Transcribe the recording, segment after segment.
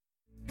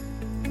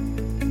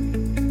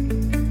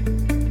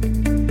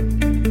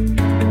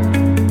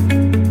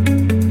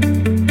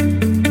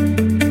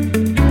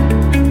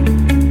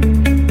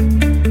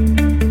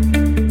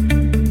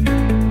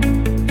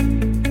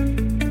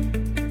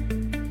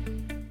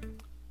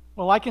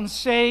Well, I can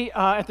say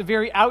at the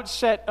very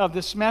outset of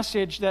this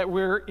message that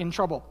we're in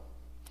trouble.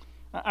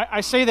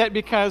 I say that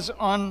because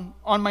on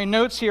my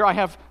notes here, I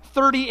have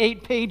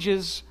 38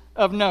 pages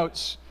of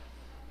notes.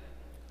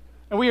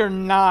 And we are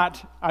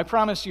not, I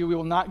promise you, we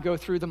will not go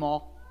through them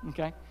all,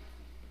 okay?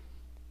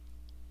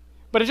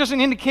 But it's just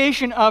an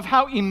indication of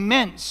how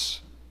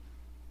immense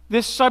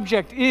this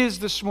subject is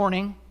this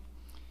morning.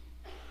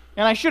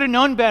 And I should have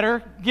known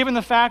better, given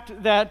the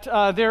fact that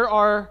there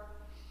are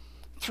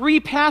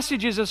 3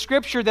 passages of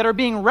Scripture that are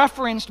being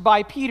referenced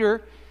by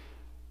Peter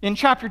in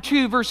chapter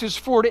 2, verses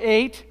 4 to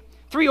 8.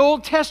 3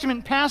 Old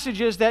Testament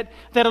passages that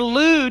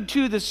allude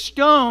to the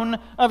stone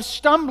of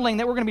stumbling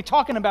that we're going to be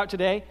talking about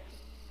today.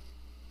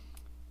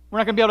 We're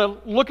not going to be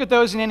able to look at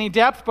those in any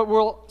depth, but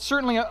we'll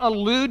certainly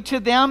allude to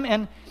them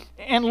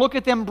and look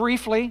at them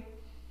briefly.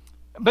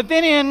 But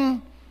then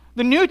in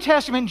the New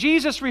Testament,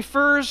 Jesus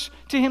refers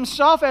to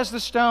himself as the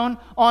stone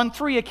on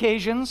 3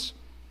 occasions.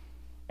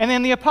 And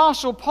then the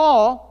Apostle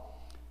Paul,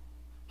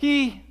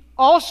 he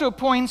also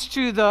points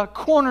to the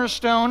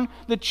cornerstone,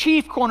 the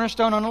chief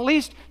cornerstone, on at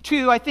least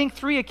 2, I think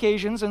 3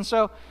 occasions. And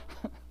so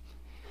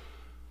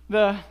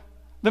the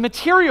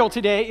material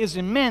today is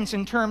immense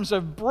in terms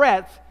of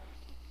breadth.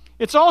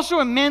 It's also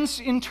immense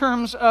in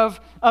terms of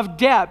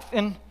depth.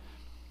 And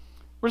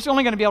we're just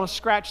only going to be able to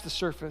scratch the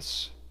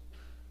surface.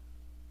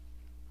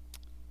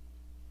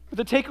 But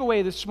the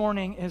takeaway this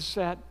morning is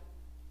that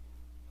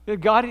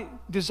God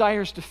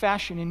desires to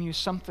fashion in you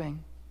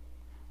something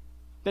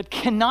that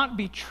cannot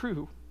be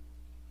true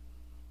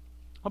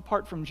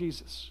apart from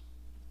Jesus.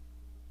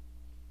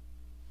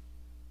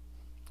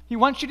 He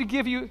wants to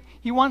give you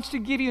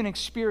an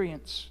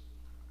experience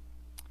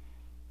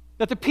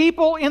that the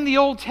people in the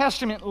Old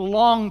Testament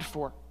longed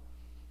for.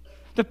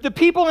 The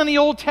people in the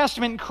Old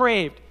Testament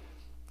craved.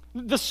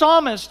 The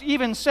psalmist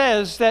even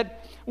says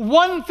that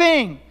one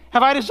thing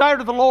have I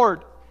desired of the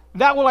Lord,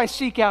 that will I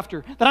seek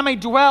after, that I may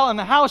dwell in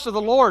the house of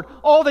the Lord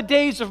all the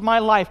days of my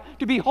life,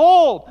 to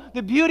behold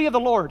the beauty of the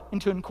Lord and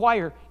to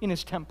inquire in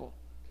his temple.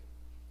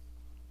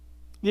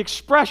 The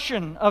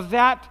expression of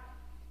that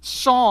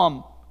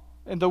psalm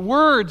and the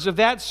words of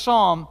that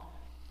psalm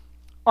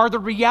are the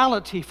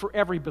reality for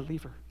every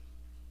believer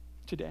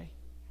today.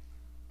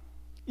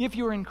 If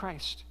you're in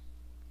Christ,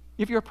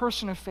 if you're a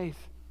person of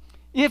faith,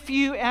 if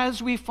you,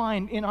 as we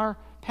find in our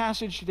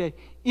passage today,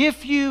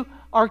 if you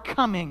are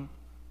coming,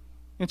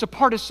 it's a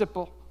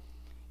participle.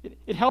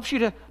 It helps you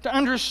to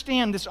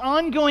understand this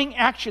ongoing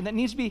action that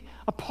needs to be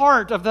a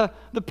part of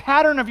the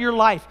pattern of your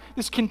life,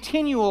 this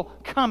continual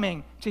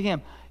coming to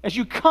him. As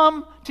you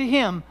come to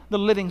him, the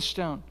living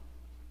stone,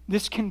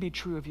 this can be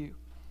true of you.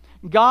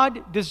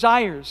 God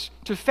desires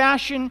to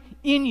fashion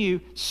in you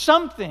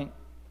something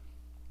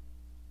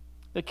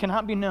that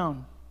cannot be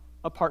known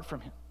apart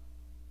from him.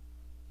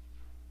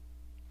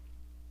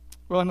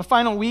 Well, in the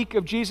final week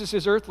of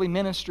Jesus' earthly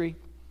ministry,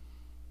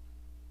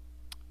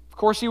 of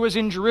course, he was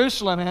in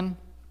Jerusalem, and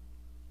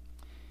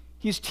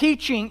he's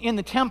teaching in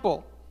the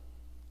temple.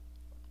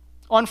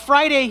 On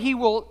Friday, he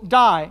will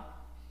die.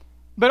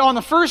 But on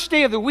the first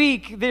day of the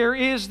week, there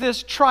is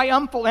this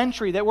triumphal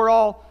entry that we're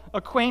all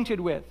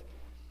acquainted with,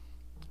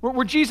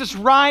 where Jesus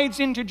rides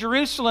into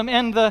Jerusalem,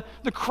 and the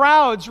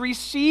crowds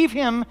receive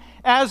him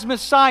as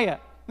Messiah.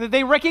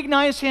 They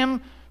recognize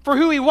him for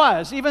who he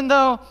was, even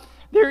though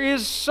there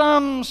is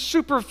some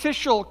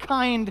superficial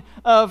kind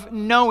of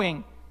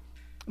knowing.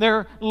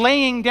 They're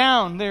laying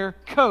down their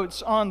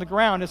coats on the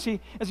ground as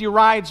he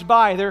rides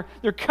by.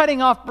 They're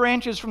cutting off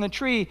branches from the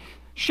tree,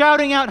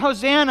 shouting out,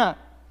 "Hosanna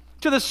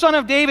to the Son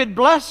of David,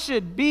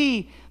 blessed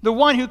be the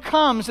one who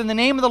comes in the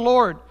name of the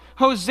Lord.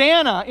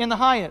 Hosanna in the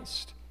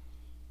highest."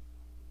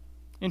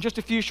 In just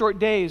a few short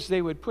days,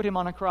 they would put him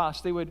on a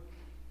cross. They would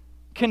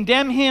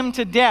condemn him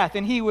to death,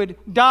 and he would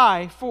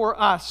die for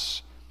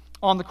us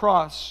on the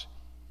cross.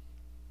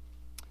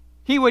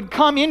 He would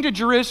come into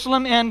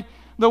Jerusalem, and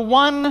the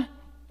one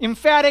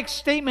emphatic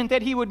statement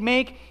that he would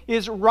make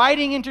is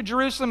riding into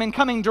Jerusalem and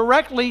coming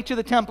directly to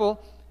the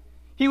temple.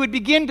 He would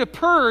begin to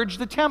purge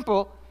the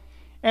temple,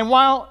 and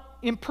while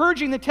in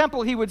purging the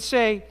temple, he would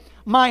say,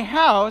 "My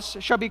house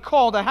shall be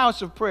called a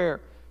house of prayer,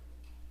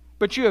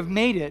 but you have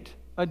made it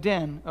a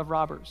den of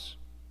robbers."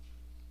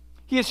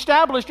 He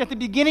established at the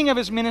beginning of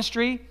his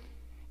ministry,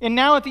 and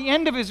now at the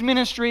end of his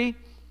ministry,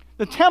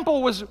 the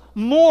temple was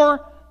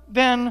more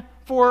than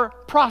for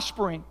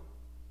prospering.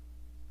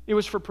 It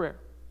was for prayer.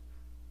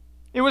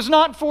 It was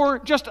not for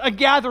just a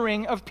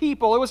gathering of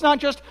people. It was not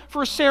just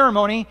for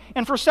ceremony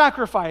and for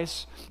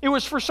sacrifice. It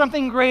was for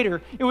something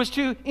greater. It was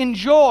to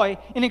enjoy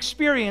and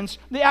experience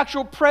the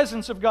actual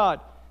presence of God.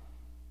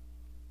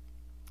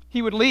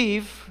 He would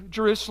leave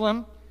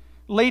Jerusalem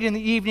late in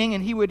the evening,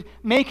 and he would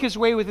make his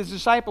way with his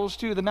disciples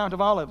to the Mount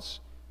of Olives.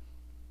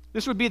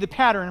 This would be the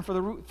pattern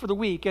for the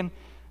week, and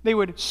they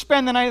would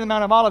spend the night at the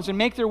Mount of Olives and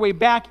make their way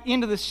back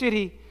into the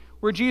city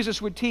where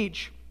Jesus would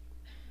teach.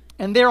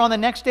 And there on the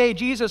next day,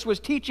 Jesus was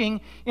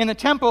teaching in the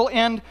temple,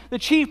 and the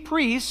chief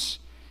priests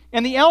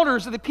and the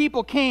elders of the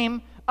people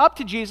came up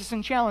to Jesus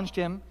and challenged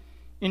him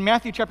in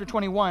Matthew chapter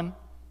 21,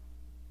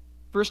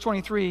 verse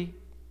 23,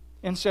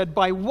 and said,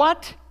 "By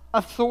what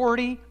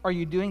authority are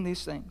you doing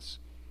these things?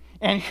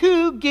 And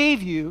who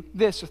gave you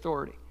this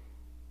authority?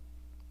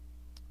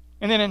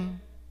 And then in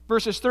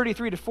verses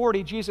 33 to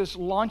 40, Jesus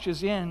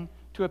launches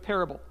into a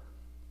parable.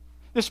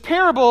 This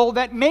parable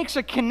that makes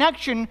a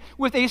connection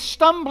with a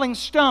stumbling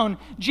stone.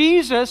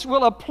 Jesus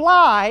will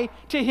apply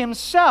to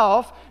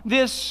himself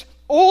this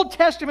Old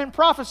Testament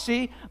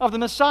prophecy of the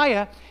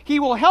Messiah. He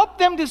will help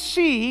them to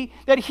see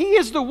that he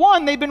is the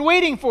one they've been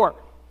waiting for.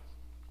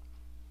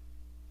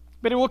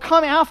 But it will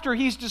come after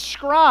he's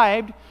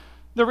described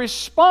the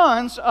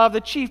response of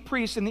the chief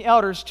priests and the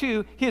elders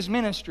to his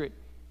ministry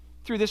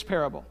through this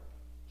parable.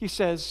 He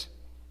says,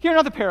 "Hear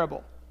another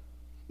parable.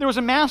 There was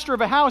a master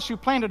of a house who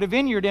planted a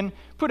vineyard and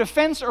put a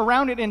fence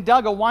around it and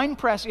dug a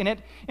winepress in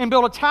it and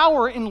built a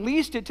tower and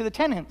leased it to the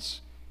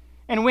tenants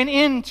and went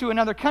into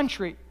another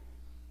country.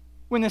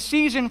 When the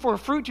season for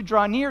fruit to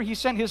draw near, he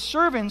sent his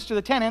servants to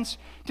the tenants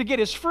to get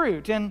his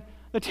fruit. And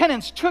the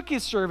tenants took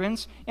his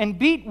servants and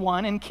beat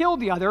one and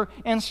killed the other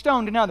and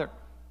stoned another.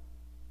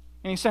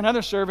 And he sent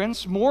other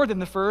servants, more than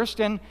the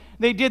first, and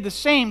they did the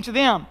same to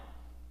them.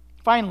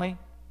 Finally,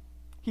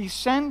 he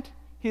sent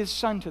his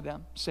son to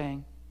them,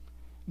 saying,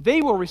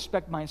 'They will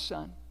respect my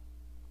son.'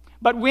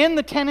 But when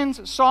the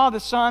tenants saw the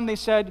son, they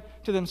said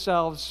to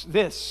themselves,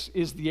 'This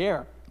is the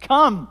heir.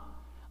 Come,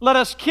 let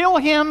us kill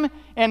him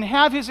and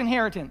have his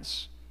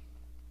inheritance.'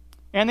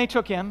 And they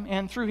took him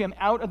and threw him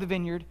out of the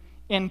vineyard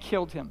and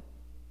killed him.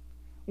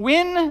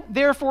 When,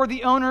 therefore,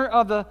 the owner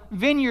of the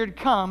vineyard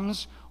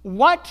comes,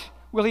 what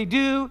will he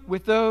do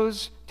with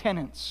those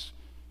tenants?"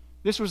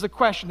 This was the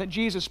question that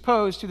Jesus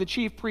posed to the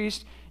chief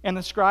priests and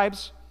the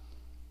scribes.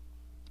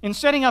 In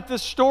setting up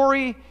this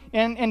story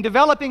and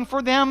developing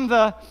for them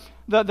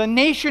the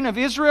nation of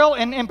Israel,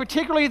 and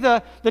particularly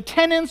the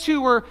tenants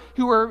who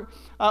were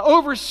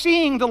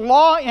overseeing the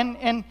law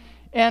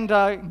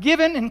and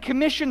given and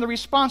commissioned the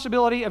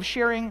responsibility of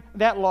sharing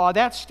that law,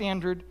 that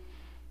standard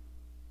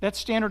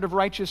of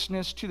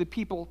righteousness to the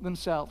people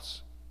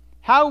themselves.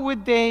 How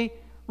would they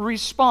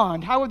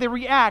respond? How would they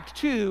react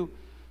to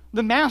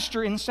the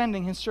master in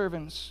sending his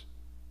servants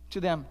to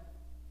them?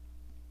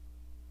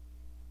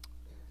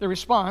 The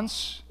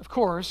response, of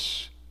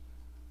course,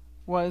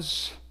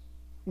 was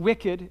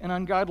wicked and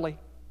ungodly.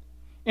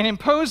 In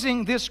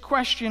imposing this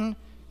question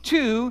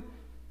to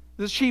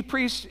the chief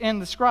priests and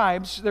the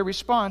scribes, their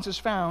response is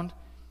found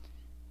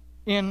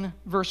in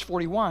verse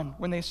 41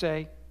 when they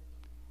say,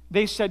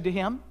 "They said to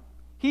him,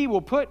 'He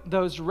will put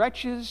those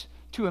wretches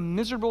to a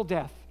miserable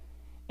death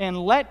and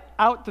let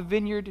out the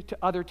vineyard to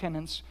other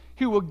tenants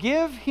who will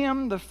give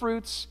him the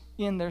fruits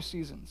in their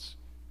seasons.'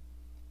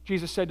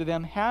 Jesus said to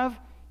them, 'Have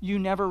you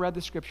never read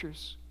the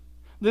Scriptures?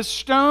 The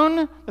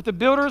stone that the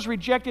builders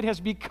rejected has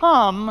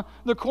become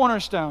the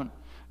cornerstone.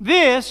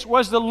 This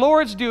was the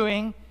Lord's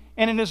doing,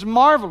 and it is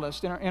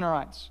marvelous in our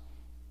eyes.'"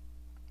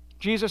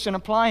 Jesus, in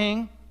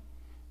applying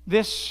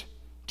this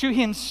to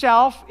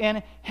himself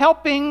and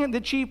helping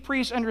the chief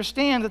priests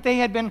understand that they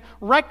had been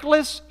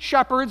reckless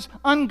shepherds,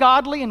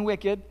 ungodly and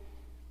wicked,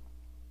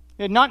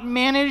 they had not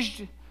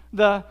managed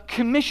the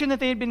commission that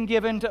they had been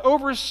given to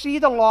oversee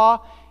the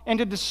law and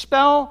to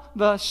dispel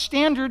the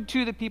standard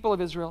to the people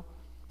of Israel,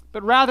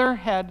 but rather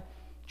had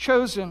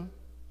chosen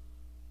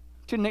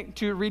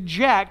to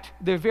reject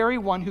the very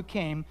one who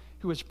came,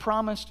 who was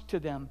promised to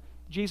them,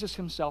 Jesus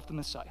himself, the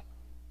Messiah.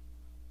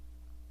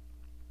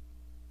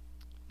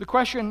 The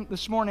question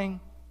this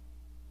morning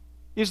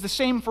is the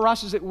same for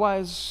us as it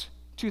was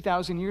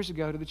 2,000 years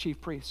ago to the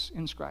chief priests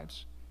and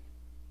scribes.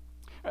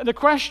 The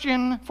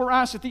question for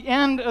us at the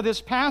end of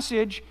this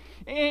passage,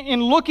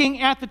 in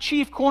looking at the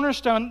chief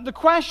cornerstone, the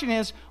question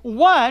is,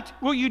 what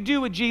will you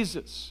do with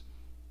Jesus?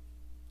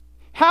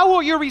 How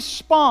will you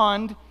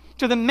respond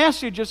to the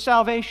message of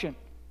salvation?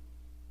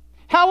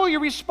 How will you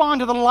respond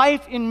to the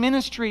life and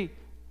ministry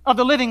of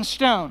the living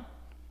stone?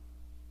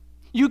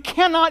 You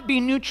cannot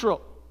be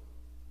neutral.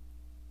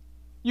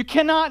 You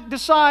cannot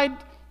decide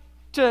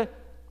to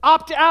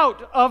opt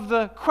out of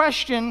the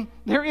question.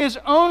 There is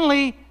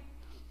only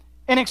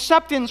an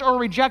acceptance or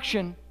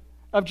rejection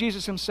of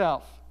Jesus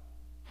himself.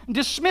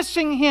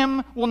 Dismissing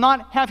him will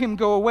not have him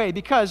go away,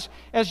 because,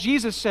 as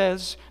Jesus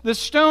says, the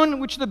stone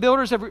which the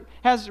builders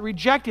has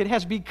rejected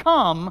has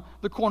become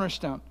the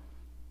cornerstone.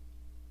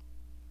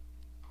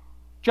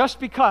 Just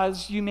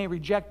because you may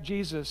reject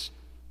Jesus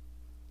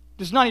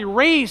does not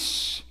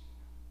erase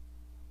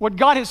what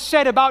God has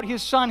said about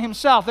his Son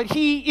himself, that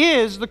he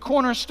is the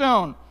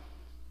cornerstone.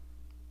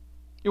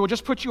 It will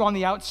just put you on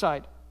the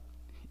outside.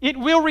 It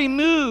will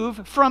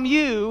remove from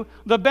you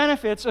the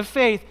benefits of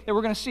faith that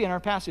we're going to see in our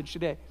passage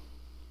today.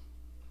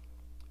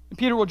 And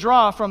Peter will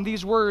draw from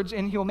these words,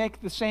 and he'll make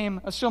a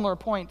similar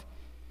point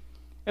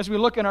as we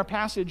look in our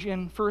passage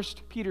in 1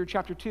 Peter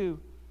chapter 2,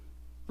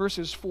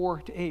 verses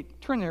 4 to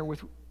 8. Turn there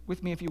with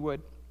me if you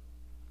would.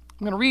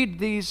 I'm going to read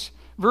these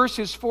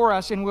verses for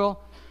us, and we'll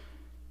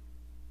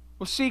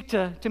seek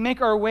to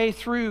make our way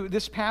through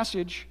this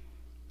passage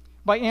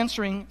by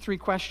answering three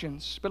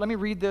questions. But let me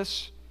read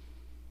this,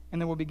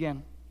 and then we'll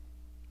begin.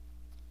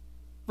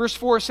 Verse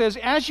 4 says,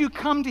 "As you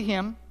come to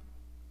him,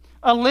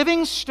 a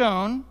living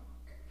stone,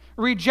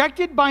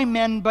 rejected by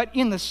men, but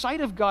in the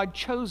sight of God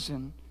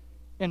chosen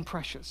and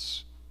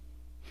precious.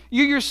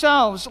 You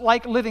yourselves,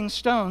 like living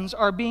stones,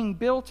 are being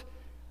built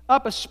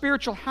up a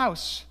spiritual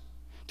house,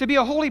 to be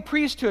a holy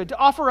priesthood, to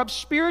offer up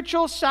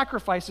spiritual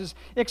sacrifices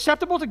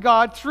acceptable to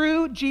God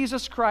through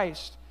Jesus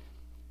Christ.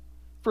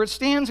 For it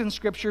stands in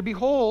Scripture,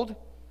 Behold,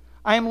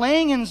 I am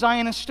laying in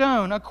Zion a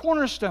stone, a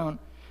cornerstone,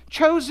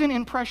 chosen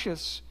and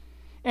precious,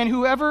 and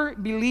whoever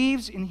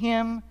believes in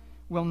him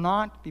will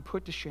not be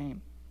put to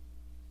shame.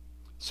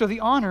 So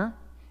the honor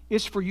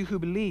is for you who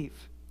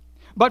believe.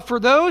 But for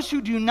those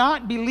who do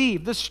not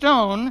believe, the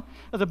stone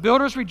that the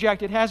builders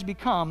rejected has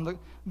become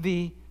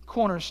the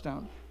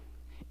cornerstone,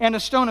 and a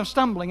stone of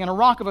stumbling and a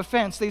rock of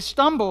offense. They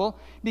stumble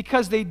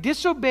because they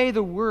disobey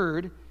the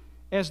word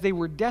as they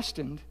were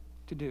destined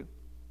to do.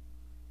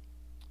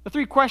 The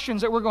three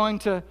questions that we're going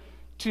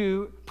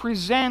to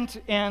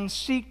present and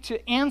seek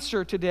to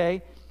answer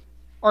today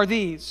are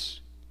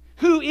these.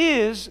 Who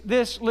is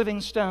this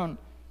living stone?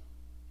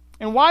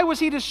 And why was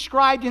he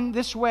described in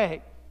this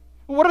way?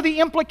 What are the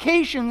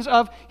implications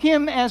of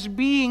him as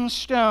being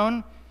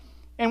stone?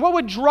 And what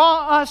would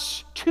draw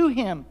us to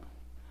him?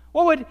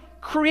 What would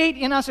create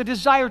in us a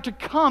desire to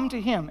come to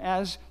him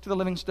as to the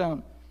living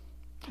stone?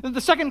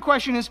 The second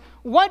question is,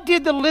 what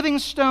did the living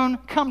stone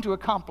come to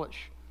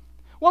accomplish?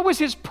 What was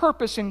his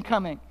purpose in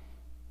coming?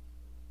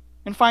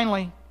 And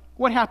finally,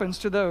 what happens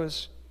to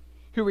those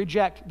who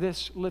reject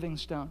this living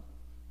stone?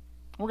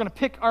 We're going to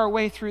pick our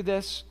way through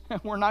this.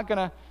 We're not going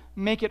to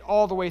make it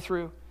all the way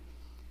through.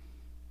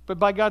 But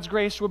by God's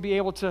grace, we'll be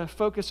able to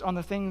focus on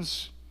the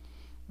things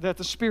that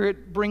the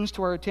Spirit brings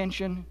to our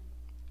attention,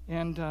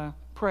 and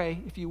pray,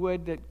 if you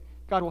would, that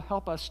God will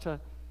help us to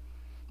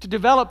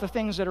develop the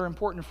things that are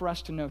important for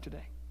us to know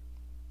today.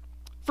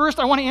 First,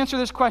 I want to answer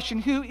this question: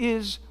 who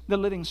is the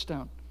living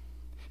stone?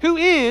 Who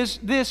is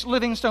this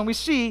living stone? We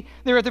see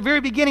there at the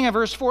very beginning of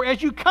verse 4,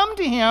 as you come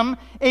to him,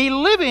 a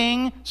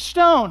living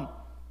stone.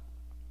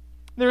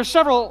 There are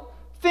several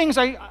things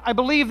I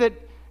believe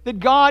that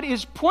God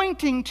is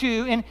pointing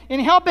to in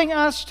helping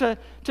us to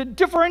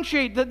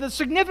differentiate the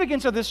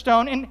significance of this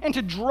stone and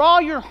to draw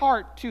your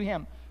heart to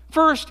him.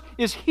 First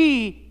is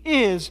he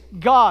is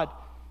God.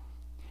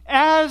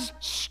 As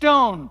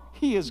stone,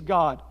 he is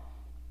God.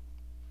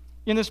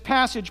 In this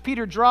passage,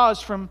 Peter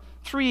draws from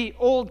 3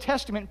 Old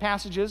Testament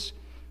passages.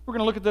 We're going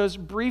to look at those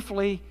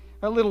briefly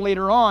a little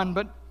later on,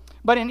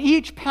 but in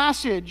each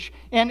passage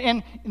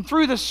and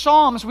through the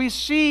Psalms, we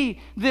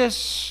see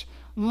this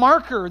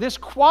marker, this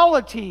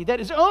quality that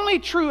is only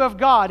true of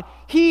God.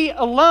 He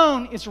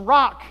alone is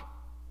rock.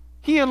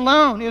 He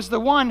alone is the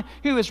one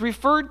who is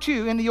referred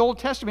to in the Old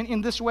Testament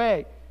in this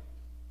way.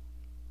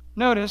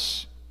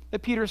 Notice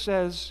that Peter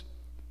says,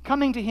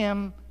 coming to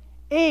him,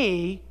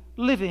 a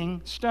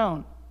living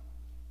stone.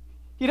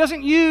 He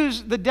doesn't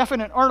use the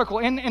definite article,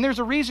 and there's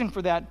a reason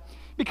for that.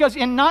 Because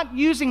in not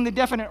using the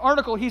definite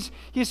article, he's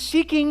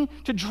seeking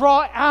to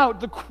draw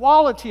out the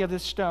quality of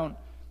this stone.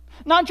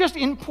 Not just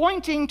in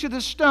pointing to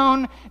the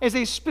stone as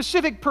a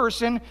specific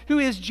person who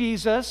is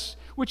Jesus,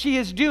 which he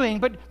is doing,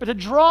 but to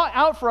draw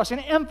out for us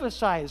and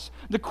emphasize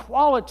the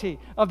quality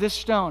of this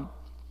stone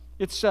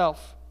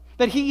itself.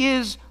 That he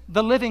is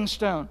the living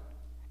stone.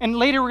 And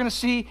later we're going to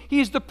see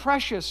he's the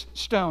precious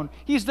stone.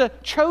 He's the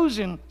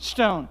chosen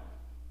stone.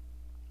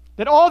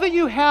 That all that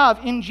you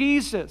have in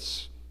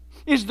Jesus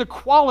is the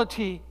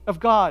quality of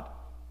God.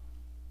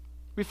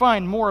 We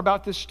find more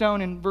about this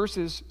stone in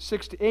verses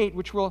 6 to 8,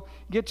 which we'll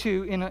get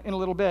to in a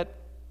little bit.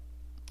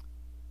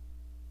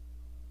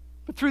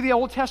 But through the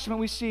Old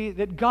Testament, we see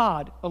that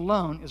God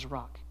alone is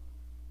rock.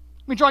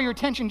 Let me draw your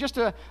attention just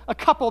to a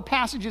couple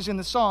passages in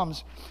the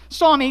Psalms.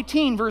 Psalm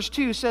 18, verse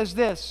 2 says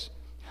this: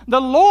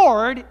 "The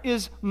Lord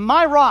is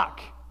my rock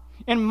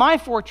and my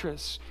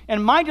fortress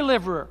and my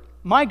deliverer,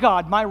 my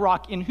God, my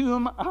rock, in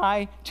whom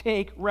I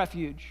take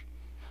refuge.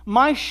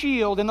 My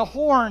shield and the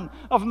horn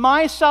of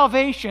my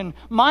salvation,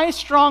 my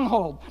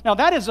stronghold." Now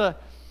that is a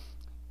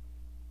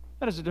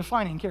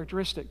defining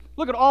characteristic.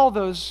 Look at all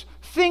those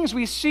things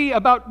we see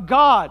about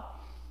God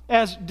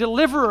as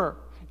deliverer,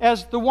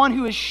 as the one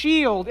who is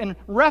shield and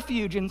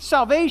refuge and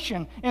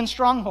salvation and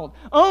stronghold,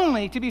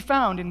 only to be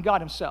found in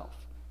God himself.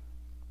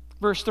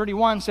 Verse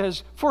 31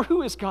 says, "For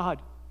who is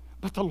God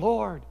but the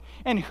Lord?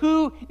 And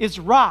who is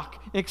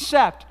rock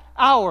except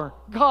our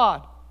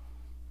God?"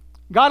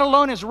 God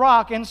alone is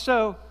rock, and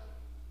so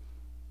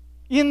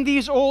in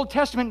these Old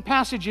Testament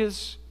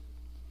passages,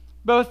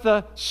 both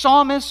the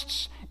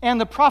psalmists and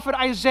the prophet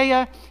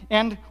Isaiah,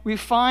 and we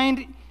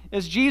find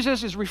as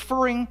Jesus is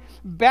referring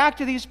back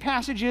to these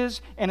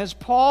passages, and as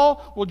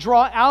Paul will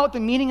draw out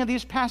the meaning of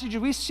these passages,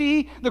 we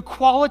see the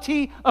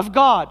quality of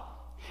God.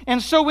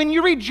 And so when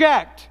you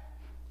reject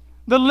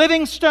the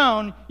living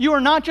stone, you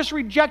are not just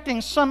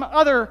rejecting some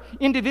other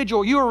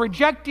individual, you are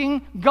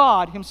rejecting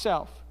God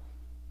himself.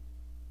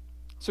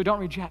 So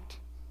don't reject.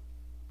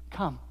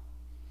 Come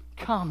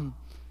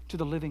to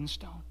the living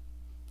stone.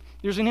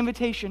 There's an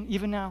invitation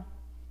even now.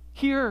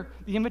 Hear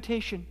the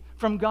invitation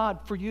from God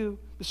for you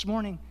this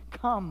morning.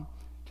 Come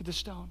to the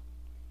stone.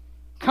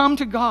 Come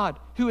to God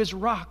who is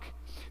rock,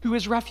 who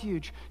is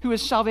refuge, who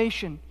is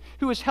salvation,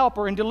 who is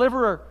helper and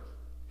deliverer.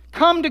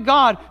 Come to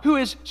God, who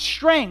is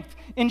strength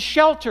and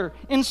shelter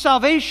and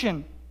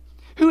salvation,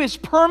 who is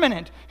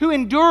permanent, who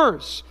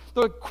endures,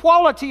 the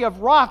quality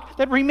of rock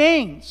that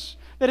remains,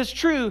 that is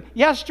true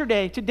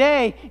yesterday,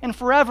 today, and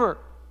forever.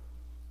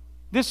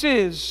 This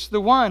is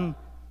the one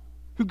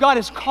who God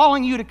is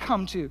calling you to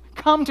come to.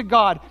 Come to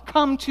God.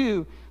 Come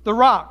to the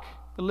rock,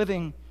 the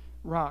living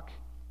rock.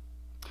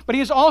 But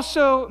he is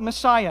also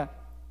Messiah.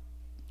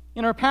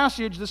 In our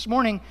passage this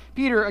morning,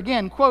 Peter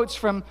again quotes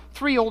from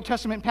 3 Old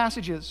Testament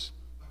passages.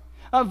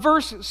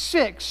 Verse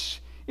 6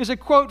 is a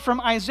quote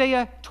from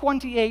Isaiah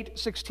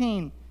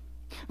 28:16.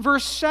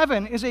 Verse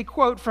 7 is a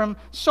quote from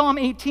Psalm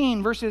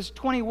 18, verses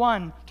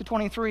 21 to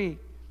 23.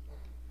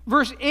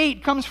 Verse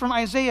 8 comes from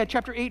Isaiah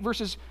chapter 8,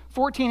 verses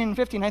 14 and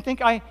 15. I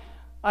think I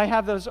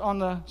have those on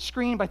the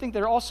screen, but I think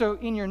they're also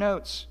in your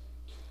notes.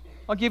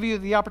 I'll give you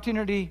the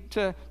opportunity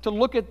to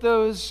look at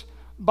those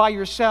by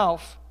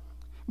yourself.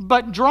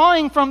 But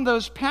drawing from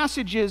those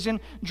passages and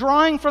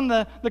drawing from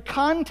the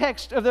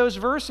context of those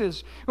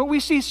verses, we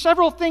see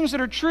several things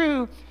that are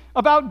true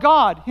about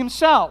God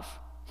himself.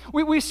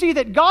 We see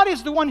that God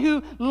is the one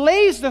who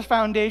lays the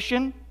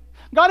foundation.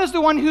 God is the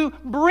one who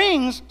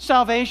brings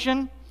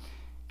salvation.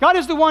 God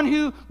is the one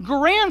who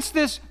grants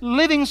this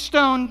living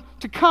stone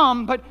to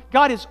come, but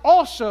God is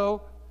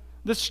also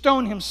the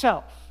stone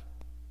himself.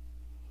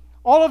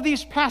 All of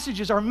these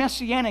passages are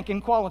messianic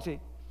in quality.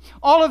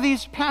 All of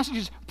these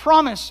passages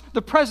promise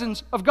the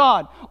presence of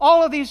God.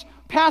 All of these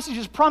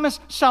passages promise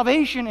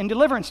salvation and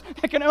deliverance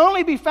that can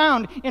only be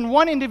found in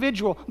one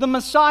individual, the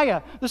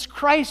Messiah, this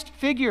Christ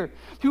figure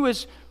who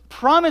is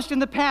promised in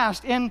the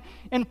past and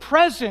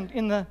present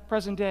in the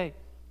present day.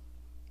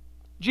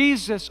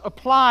 Jesus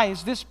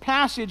applies this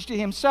passage to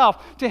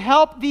himself to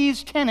help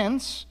these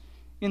tenants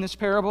in this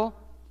parable,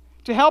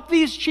 to help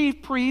these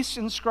chief priests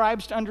and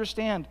scribes to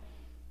understand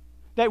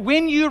that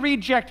when you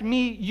reject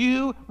me,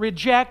 you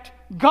reject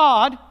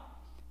God,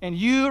 and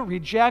you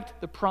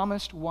reject the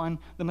promised one,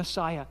 the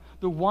Messiah,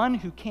 the one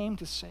who came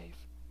to save.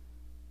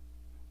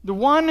 The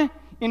one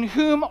in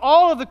whom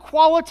all of the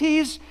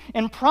qualities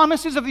and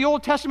promises of the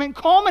Old Testament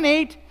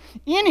culminate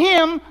in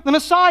him, the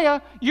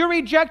Messiah. You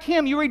reject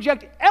him. You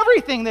reject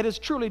everything that is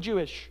truly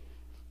Jewish,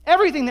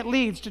 everything that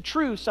leads to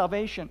true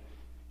salvation,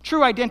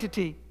 true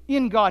identity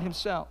in God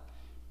himself.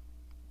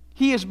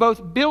 He is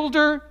both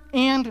builder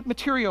and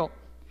material.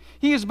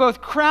 He is both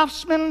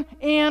craftsman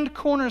and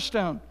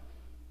cornerstone.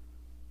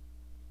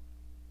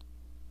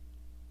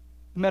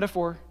 The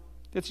metaphor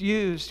that's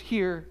used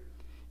here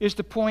is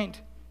to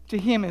point to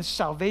him as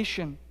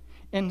salvation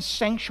and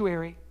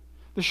sanctuary,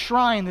 the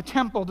shrine, the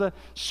temple, the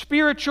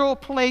spiritual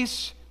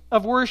place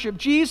of worship.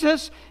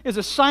 Jesus is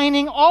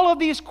assigning all of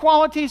these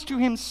qualities to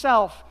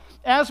himself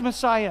as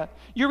Messiah.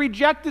 You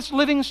reject this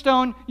living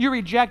stone, you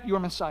reject your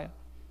Messiah.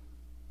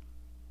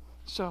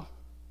 So,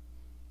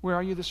 where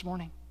are you this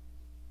morning?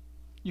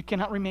 You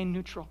cannot remain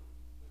neutral.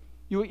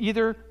 You will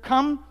either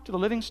come to the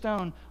living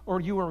stone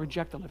or you will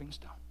reject the living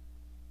stone.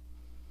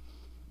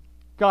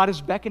 God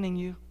is beckoning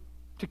you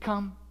to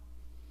come,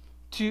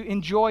 to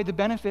enjoy the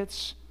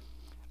benefits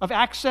of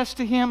access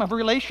to him, of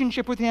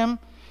relationship with him.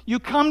 You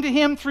come to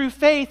him through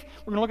faith.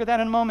 We're going to look at that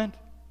in a moment.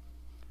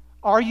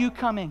 Are you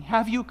coming?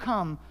 Have you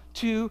come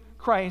to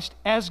Christ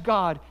as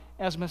God,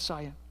 as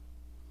Messiah?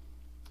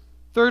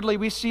 Thirdly,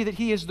 we see that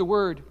he is the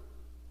Word.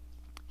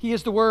 He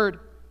is the Word.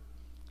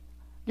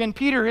 Again,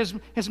 Peter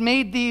has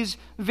made these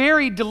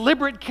very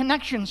deliberate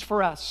connections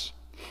for us.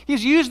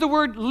 He's used the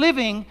word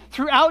living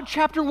throughout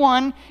chapter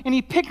 1, and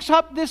he picks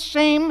up this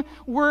same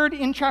word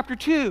in chapter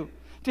 2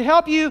 to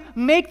help you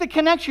make the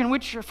connection,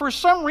 which for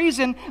some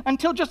reason,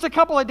 until just a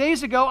couple of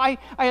days ago, I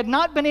had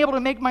not been able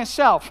to make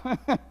myself.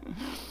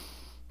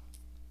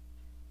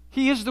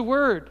 He is the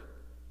Word.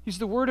 He's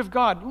the Word of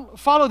God.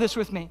 Follow this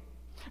with me.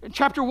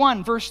 Chapter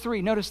 1, verse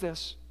 3, notice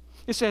this.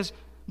 It says,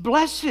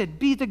 "Blessed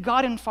be the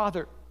God and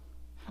Father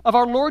of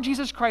our Lord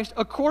Jesus Christ,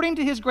 according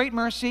to his great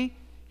mercy."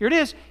 Here it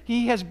is.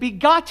 He has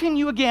begotten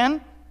you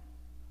again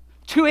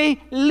to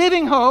a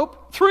living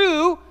hope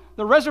through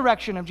the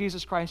resurrection of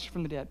Jesus Christ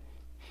from the dead.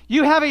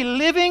 You have a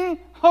living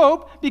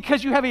hope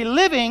because you have a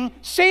living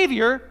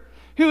Savior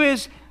who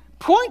is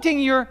pointing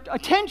your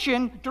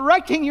attention,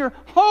 directing your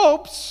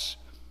hopes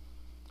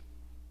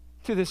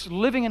to this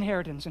living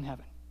inheritance in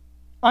heaven.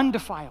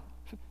 Undefiled.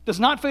 Does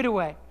not fade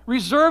away.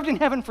 Reserved in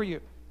heaven for you.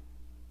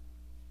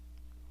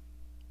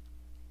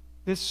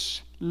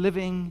 This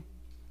living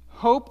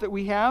hope that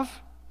we have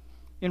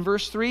in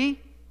verse 3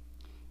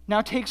 now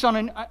takes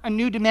on a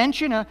new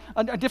dimension,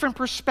 a different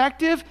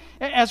perspective.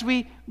 As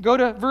we go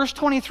to verse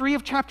 23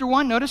 of chapter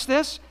 1, notice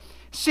this.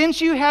 Since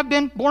you have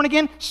been born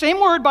again, same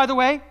word, by the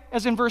way,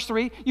 as in verse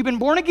 3, you've been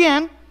born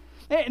again,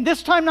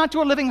 this time not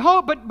to a living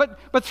hope,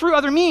 but through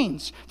other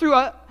means, through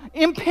an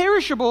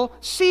imperishable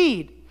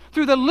seed,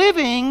 through the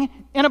living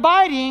and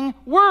abiding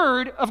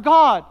Word of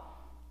God.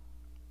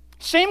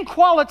 Same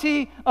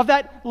quality of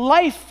that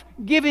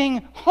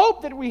life-giving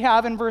hope that we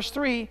have in verse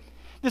 3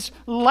 This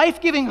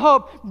life-giving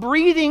hope,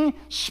 breathing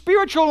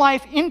spiritual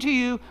life into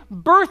you,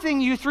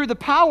 birthing you through the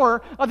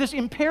power of this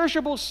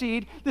imperishable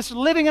seed, this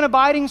living and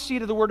abiding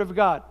seed of the Word of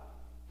God.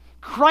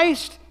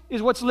 Christ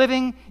is what's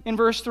living in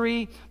verse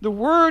 3. The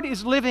Word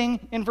is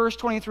living in verse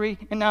 23.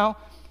 And now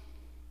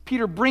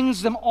Peter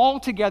brings them all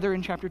together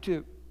in chapter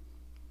 2.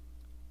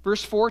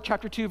 Verse 4,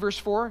 chapter 2, verse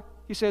 4,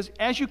 he says,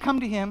 as you come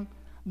to him,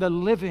 the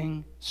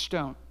living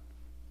stone.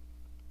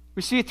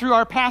 We see through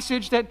our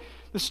passage that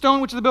the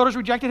stone which the builders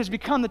rejected has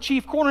become the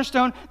chief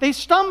cornerstone. They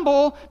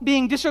stumble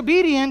being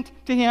disobedient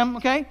to him,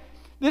 okay?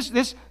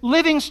 This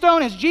living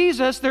stone is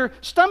Jesus. They're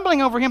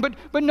stumbling over him,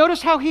 but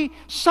notice how he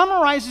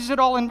summarizes it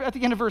all at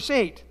the end of verse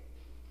 8.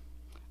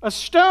 A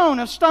stone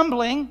of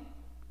stumbling,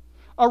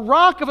 a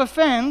rock of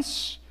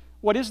offense.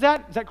 What is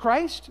that? Is that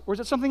Christ? Or is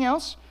it something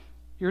else?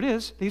 Here it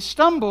is. They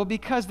stumble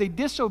because they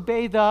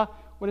disobey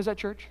what is that,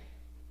 church?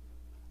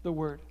 The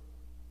Word.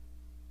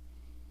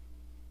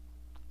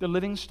 The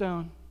living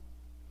stone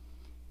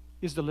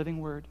is the living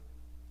Word,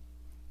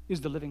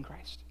 is the living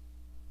Christ.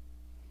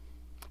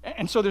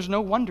 And so there's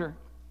no wonder.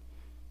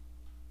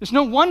 There's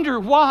no wonder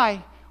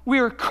why we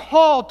are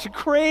called to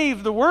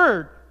crave the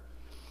Word.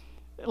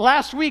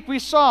 Last week we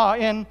saw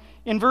in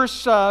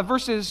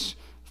verses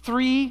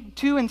 2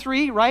 and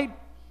 3, right?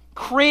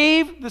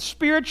 Crave the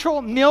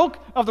spiritual milk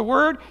of the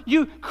Word.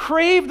 You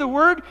crave the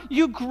Word.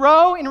 You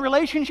grow in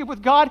relationship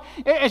with God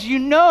as you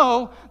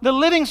know the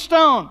living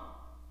stone.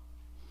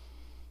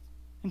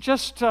 And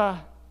just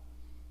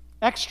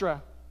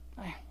extra,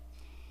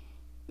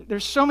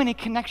 there's so many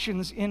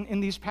connections in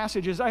these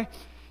passages.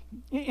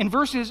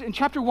 In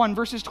chapter 1,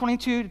 verses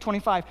 22 to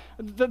 25,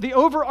 the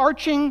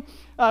overarching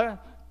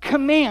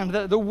command,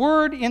 the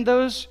word in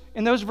those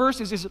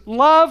verses is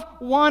love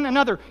one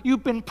another.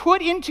 You've been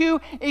put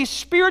into a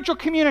spiritual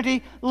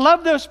community.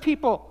 Love those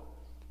people.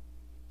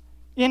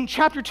 In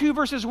chapter 2,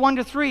 verses 1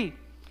 to 3.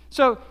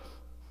 So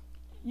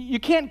you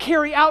can't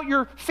carry out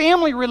your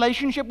family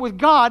relationship with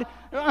God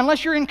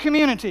unless you're in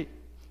community.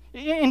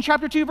 In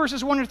chapter 2,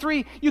 verses 1 to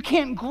 3, you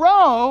can't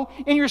grow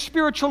in your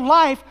spiritual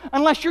life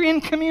unless you're in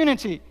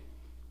community.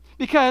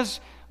 Because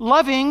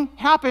loving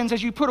happens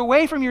as you put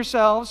away from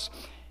yourselves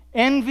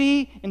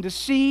envy and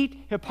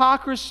deceit,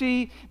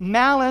 hypocrisy,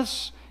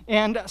 malice,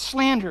 and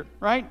slander,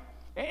 right?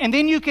 And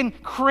then you can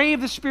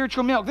crave the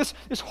spiritual milk.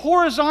 This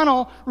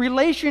horizontal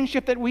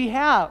relationship that we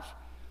have,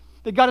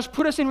 that God has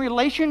put us in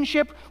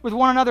relationship with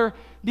one another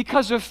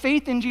because of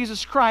faith in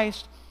Jesus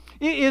Christ,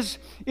 is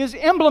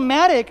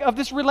emblematic of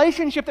this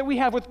relationship that we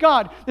have with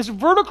God. This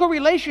vertical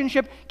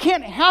relationship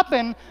can't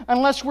happen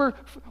unless we're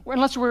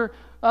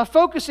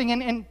focusing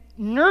and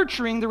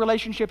nurturing the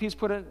relationship He's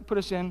put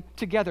us in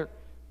together.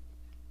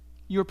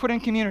 You are put in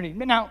community.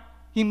 Now,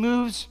 he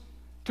moves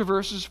to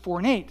verses 4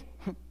 and 8.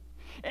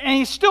 And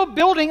he's still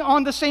building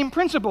on the same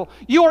principle.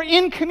 You are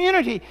in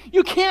community.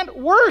 You can't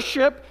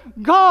worship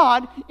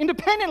God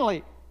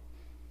independently.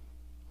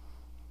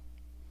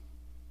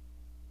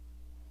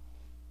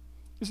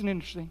 Isn't it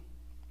interesting?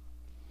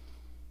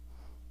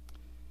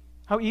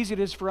 How easy it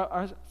is for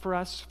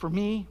us, for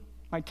me,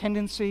 my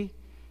tendency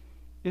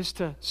is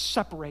to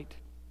separate,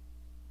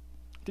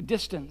 to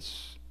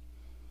distance,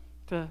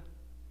 to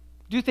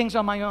do things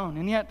on my own.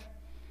 And yet,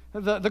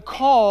 the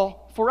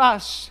call for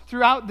us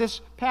throughout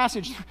this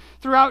passage,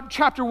 throughout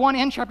chapter 1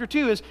 and chapter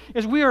 2,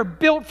 is we are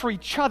built for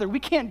each other. We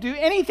can't do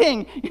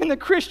anything in the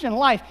Christian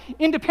life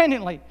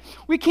independently.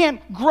 We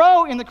can't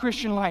grow in the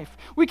Christian life.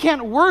 We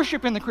can't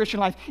worship in the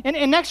Christian life.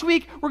 And next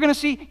week, we're going to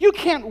see you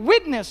can't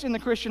witness in the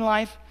Christian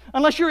life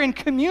unless you're in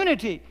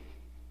community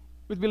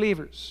with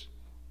believers.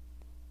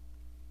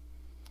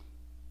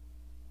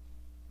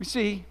 We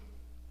see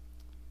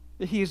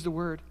that He is the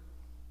Word.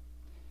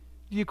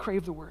 Do you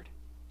crave the Word?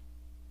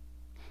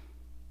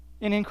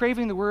 And in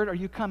craving the Word, are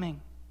you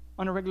coming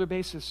on a regular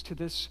basis to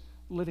this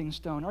living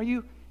stone? Are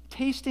you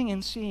tasting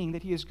and seeing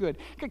that He is good?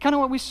 Kind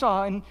of what we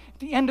saw at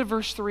the end of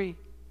verse 3.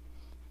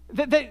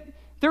 That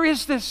there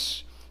is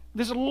this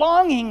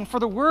longing for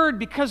the Word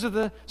because of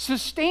the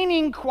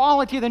sustaining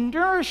quality, the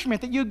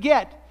nourishment that you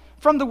get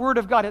from the Word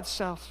of God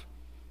itself.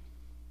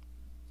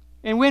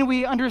 And when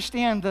we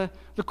understand the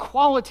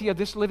quality of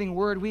this living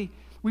Word, we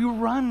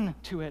run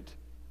to it.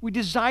 We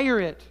desire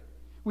it.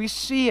 We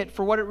see it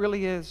for what it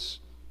really is.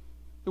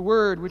 The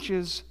Word, which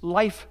is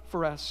life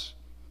for us.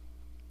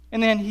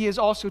 And then He is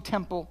also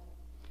temple.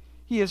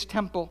 He is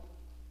temple.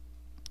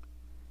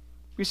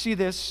 We see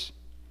this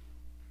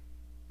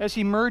as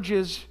He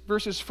merges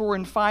verses 4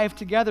 and 5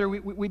 together.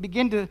 We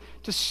begin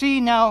to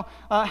see now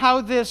how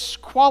this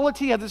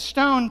quality of the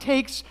stone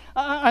takes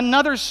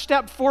another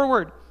step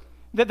forward.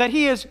 That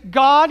He is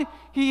God,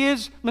 He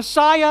is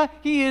Messiah,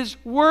 He is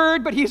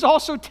Word, but He's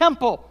also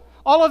temple.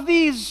 All of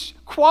these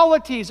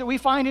qualities that we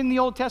find in the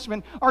Old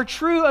Testament are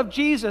true of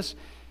Jesus.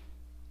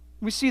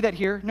 We see that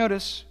here.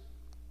 Notice,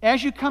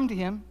 as you come to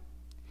Him,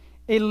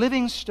 a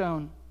living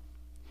stone,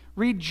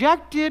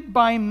 rejected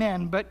by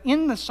men, but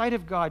in the sight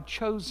of God,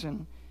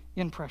 chosen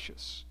and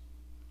precious.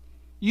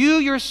 You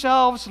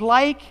yourselves,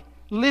 like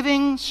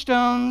living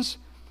stones,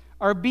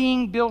 are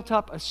being built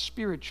up a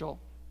spiritual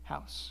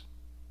house.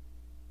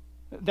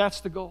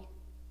 That's the goal.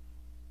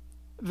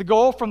 The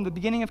goal from the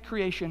beginning of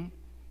creation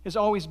has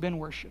always been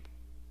worship.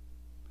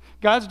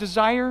 God's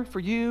desire for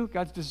you,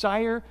 God's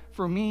desire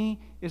for me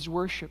is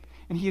worship.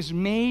 And He has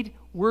made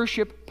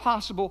worship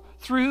possible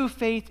through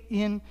faith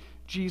in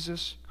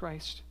Jesus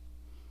Christ.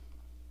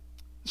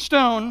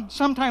 Stone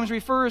sometimes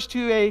refers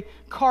to a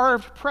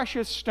carved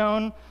precious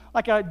stone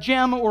like a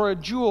gem or a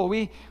jewel.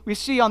 We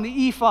see on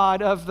the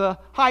ephod of the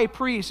high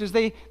priest as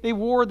they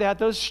wore that,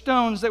 those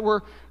stones that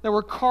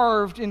were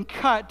carved and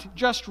cut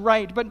just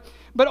right.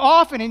 But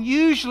often and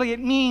usually it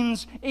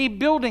means a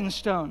building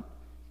stone.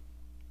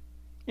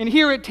 And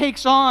here it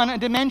takes on a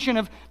dimension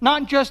of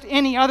not just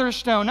any other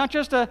stone, not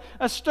just a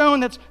stone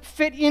that's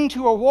fit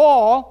into a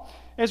wall,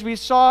 as we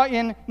saw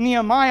in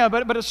Nehemiah,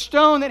 but a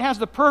stone that has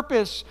the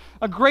purpose,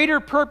 a greater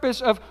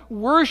purpose of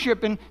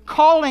worship and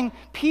calling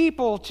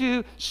people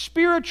to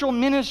spiritual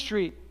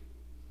ministry.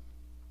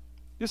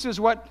 This is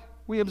what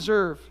we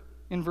observe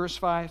in verse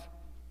 5.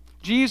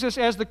 Jesus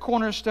as the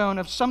cornerstone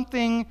of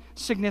something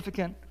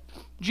significant.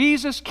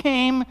 Jesus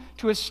came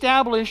to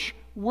establish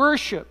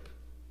worship.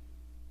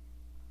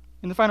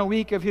 In the final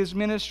week of His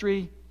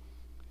ministry,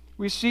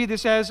 we see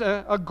this as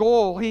a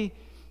goal.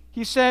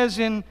 He says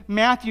in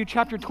Matthew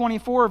chapter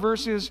 24,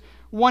 verses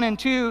 1 and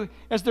 2,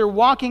 as they're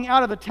walking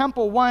out of the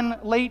temple one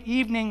late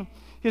evening,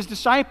 His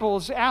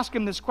disciples ask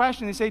Him this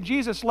question. They say,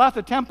 Jesus left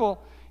the temple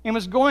and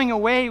was going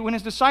away when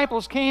His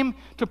disciples came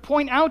to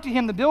point out to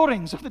Him the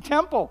buildings of the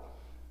temple.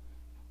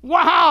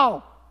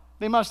 Wow,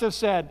 they must have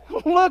said,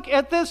 look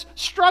at this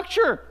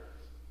structure.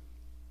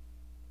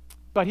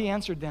 But He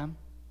answered them,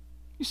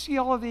 you see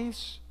all of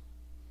these?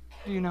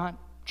 Do you not?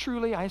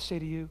 Truly, I say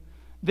to you,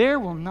 there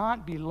will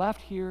not be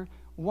left here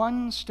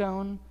one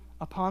stone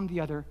upon the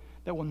other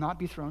that will not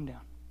be thrown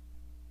down.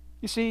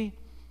 You see,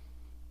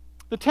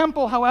 the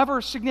temple,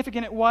 however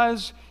significant it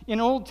was in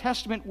Old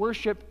Testament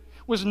worship,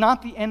 was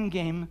not the end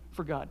game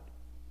for God.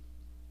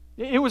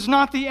 It was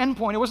not the end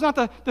point. It was not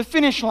the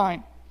finish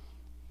line.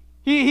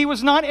 He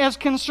was not as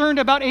concerned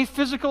about a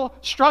physical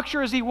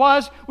structure as He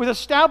was with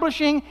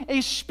establishing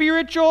a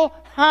spiritual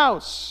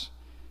house.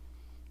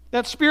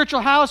 That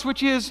spiritual house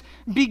which is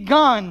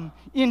begun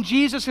in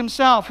Jesus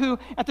Himself, who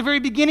at the very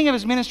beginning of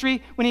His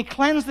ministry, when He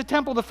cleansed the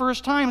temple the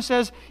first time,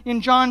 says in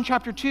John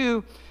chapter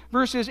 2,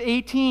 verses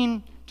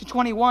 18 to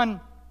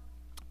 21,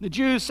 the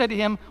Jews said to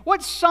Him,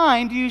 what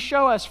sign do you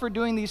show us for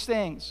doing these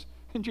things?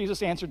 And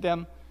Jesus answered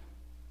them,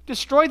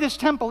 destroy this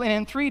temple, and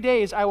in 3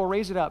 days I will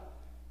raise it up.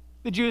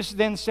 The Jews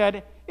then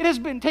said, it has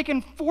been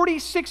taken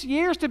 46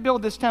 years to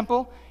build this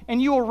temple,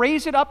 and you will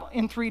raise it up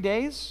in 3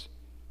 days?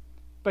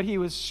 But He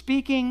was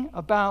speaking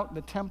about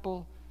the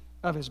temple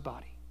of His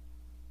body.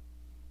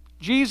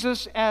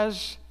 Jesus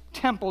as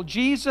temple,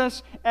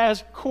 Jesus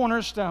as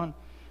cornerstone,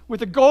 with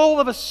the goal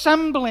of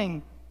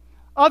assembling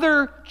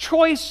other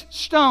choice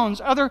stones,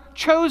 other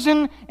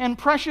chosen and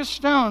precious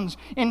stones,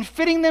 and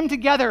fitting them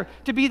together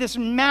to be this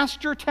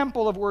master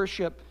temple of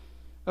worship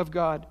of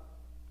God.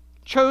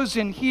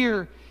 Chosen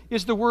here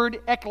is the word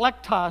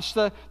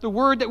eklektos, the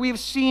word that we have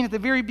seen at the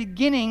very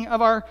beginning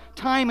of our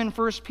time in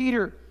 1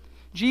 Peter.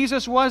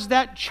 Jesus was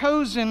that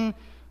chosen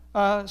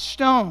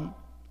stone,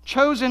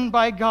 chosen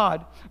by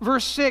God.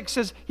 Verse 6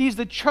 says He's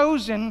the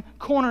chosen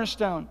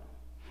cornerstone.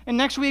 And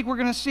next week we're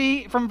going to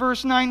see from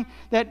verse 9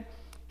 that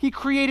He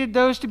created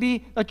those to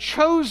be a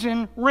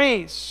chosen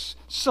race,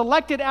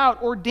 selected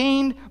out,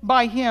 ordained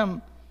by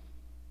Him.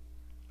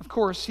 Of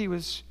course, He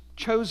was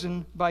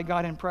chosen by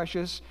God and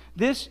precious.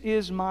 This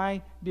is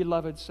my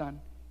beloved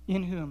Son,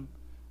 in whom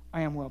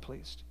I am well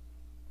pleased.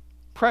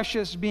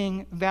 Precious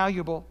being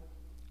valuable,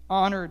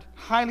 honored,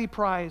 highly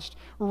prized,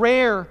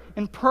 rare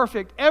and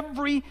perfect.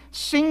 Every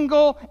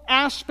single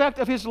aspect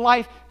of His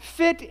life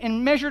fit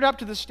and measured up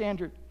to the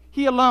standard.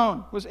 He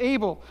alone was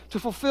able to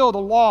fulfill the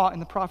law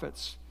and the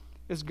prophets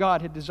as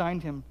God had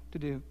designed Him to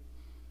do.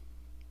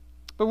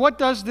 But what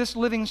does this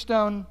living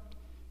stone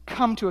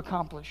come to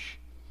accomplish?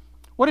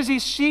 What does He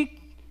seek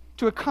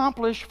to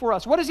accomplish for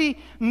us? What does He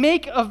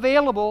make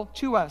available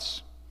to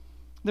us?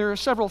 There are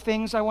several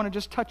things I want to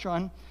just touch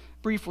on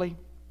briefly.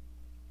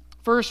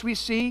 First, we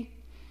see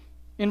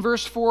in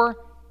verse 4,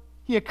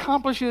 He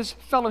accomplishes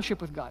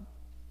fellowship with God.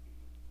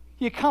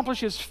 He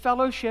accomplishes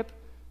fellowship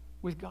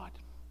with God.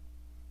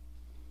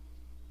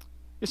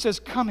 It says,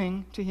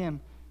 coming to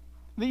Him.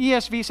 The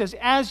ESV says,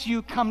 as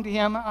you come to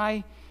Him.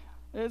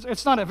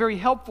 It's not a very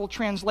helpful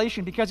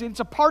translation because it's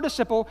a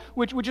participle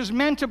which is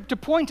meant to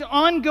point to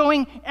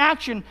ongoing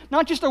action,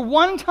 not just a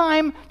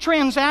one-time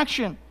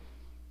transaction.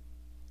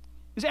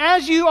 It's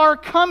as you are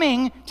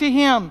coming to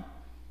Him,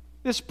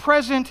 this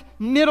present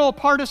middle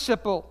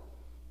participle.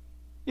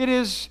 It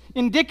is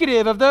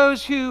indicative of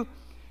those who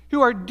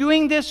are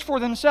doing this for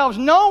themselves.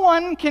 No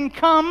one can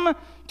come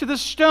to the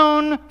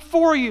stone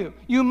for you.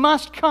 You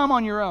must come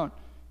on your own.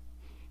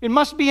 It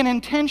must be an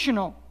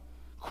intentional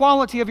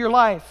quality of your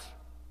life,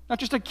 not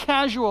just a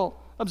casual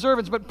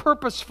observance, but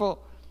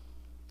purposeful.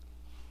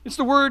 It's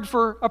the word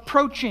for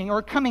approaching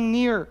or coming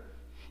near.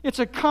 It's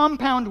a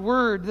compound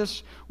word,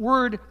 this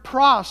word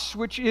pros,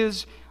 which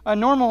is a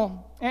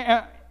normal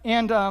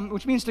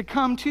which means to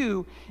come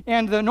to,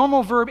 and the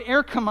normal verb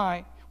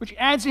erchomai, which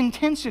adds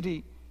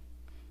intensity,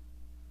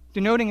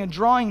 denoting a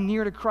drawing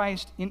near to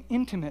Christ in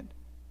intimate,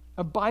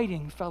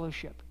 abiding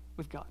fellowship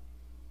with God.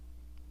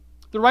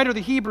 The writer of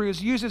the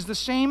Hebrews uses the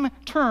same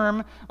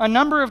term a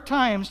number of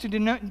times to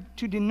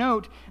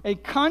denote a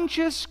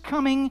conscious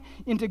coming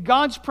into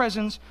God's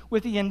presence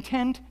with the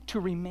intent to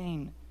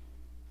remain.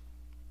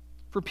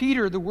 For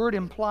Peter, the word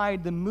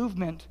implied the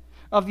movement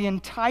of the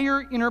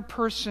entire inner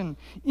person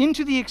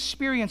into the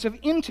experience of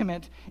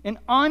intimate and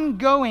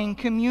ongoing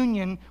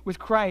communion with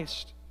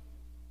Christ.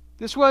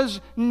 This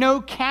was no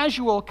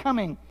casual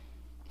coming.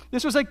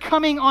 This was a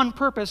coming on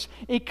purpose,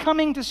 a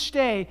coming to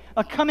stay,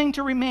 a coming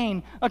to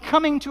remain, a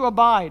coming to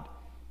abide.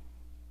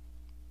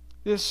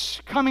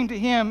 This coming to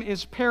Him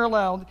is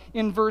paralleled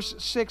in verse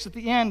 6 at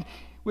the end,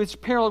 it's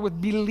paralleled with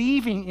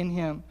believing in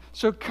Him.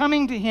 So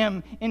coming to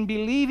Him and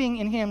believing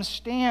in Him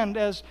stand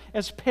as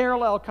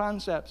parallel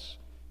concepts.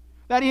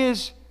 That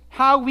is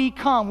how we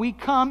come. We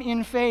come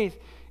in faith.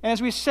 And as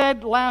we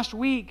said last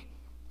week,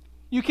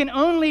 you can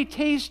only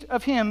taste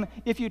of Him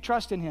if you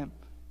trust in Him.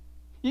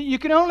 You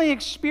can only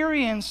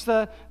experience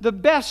the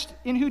best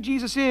in who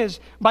Jesus is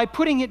by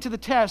putting it to the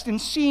test and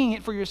seeing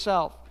it for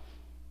yourself.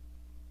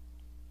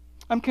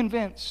 I'm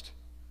convinced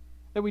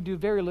that we do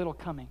very little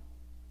coming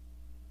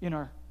in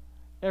our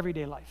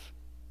everyday life.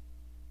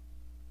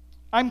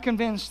 I'm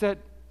convinced that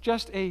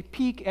just a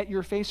peek at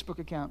your Facebook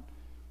account,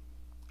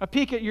 a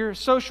peek at your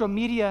social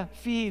media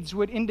feeds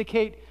would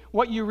indicate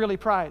what you really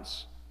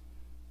prize,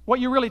 what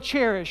you really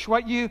cherish,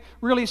 what you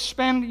really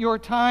spend your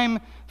time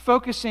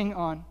focusing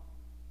on.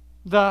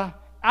 The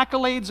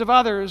accolades of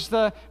others,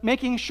 the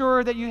making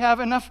sure that you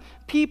have enough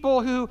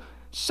people who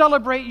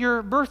celebrate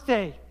your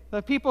birthday,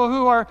 the people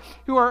who are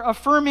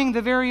affirming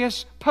the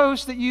various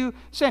posts that you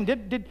send.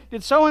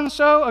 Did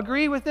so-and-so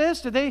agree with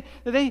this? Did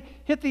they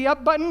hit the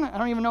up button? I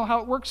don't even know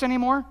how it works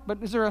anymore,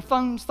 but is there a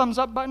thumbs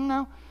up button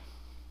now?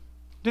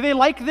 Do they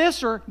like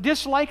this or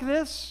dislike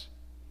this?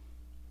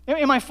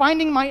 Am I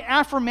finding my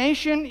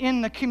affirmation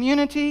in the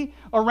community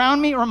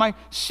around me, or am I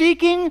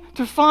seeking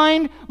to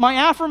find my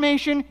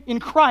affirmation in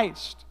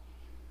Christ?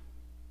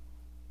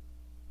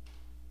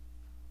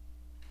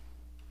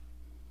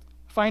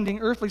 Finding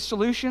earthly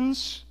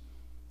solutions,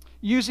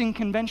 using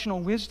conventional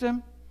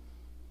wisdom.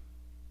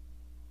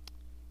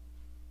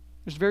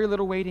 There's very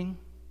little waiting,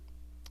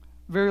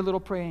 very little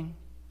praying,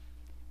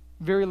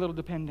 very little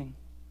depending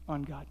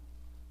on God.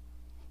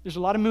 There's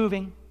a lot of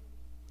moving,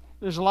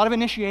 there's a lot of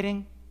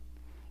initiating,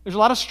 there's a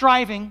lot of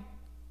striving,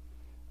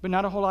 but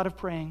not a whole lot of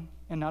praying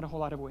and not a whole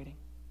lot of waiting.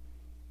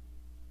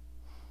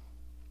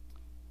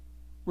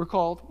 We're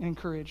called and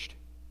encouraged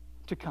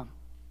to come.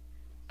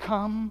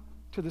 Come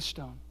to the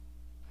stone.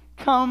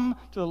 Come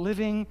to the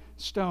living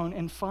stone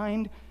and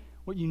find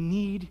what you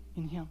need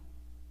in Him.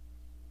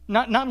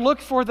 Not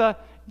look for the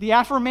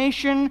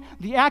affirmation,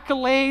 the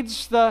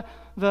accolades,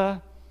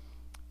 the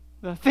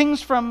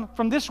things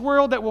from this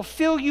world that will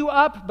fill you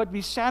up, but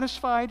be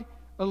satisfied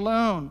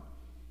alone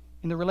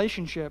in the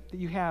relationship that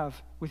you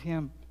have with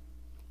Him.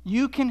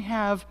 You can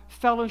have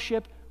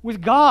fellowship with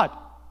God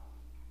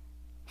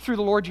through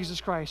the Lord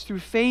Jesus Christ, through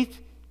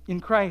faith in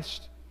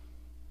Christ.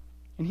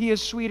 And He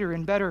is sweeter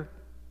and better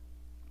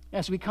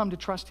as we come to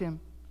trust Him.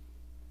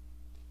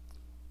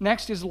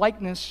 Next is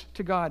likeness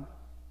to God.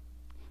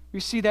 We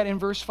see that in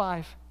verse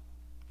 5.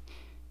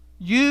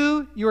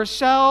 You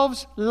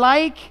yourselves,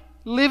 like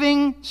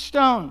living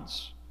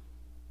stones,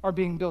 are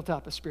being built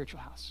up a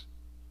spiritual house.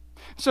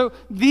 So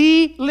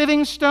the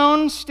living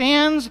stone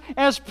stands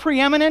as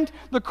preeminent,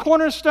 the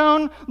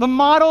cornerstone, the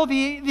model,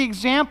 the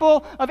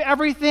example of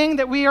everything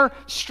that we are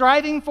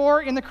striving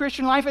for in the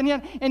Christian life.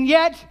 And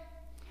yet,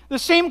 the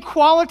same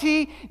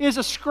quality is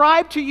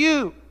ascribed to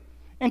you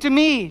and to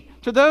me,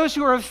 to those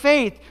who are of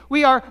faith.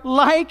 We are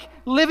like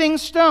living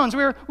stones.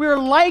 We are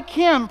like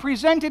Him,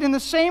 presented in the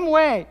same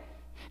way,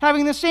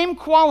 having the same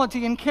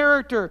quality and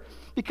character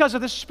because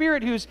of the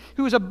Spirit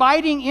who is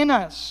abiding in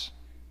us.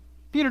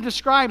 Peter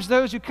describes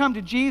those who come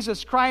to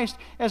Jesus Christ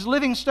as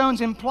living stones,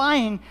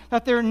 implying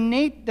that their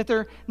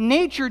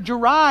nature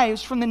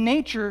derives from the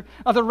nature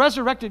of the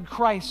resurrected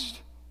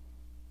Christ.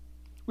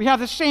 We have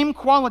the same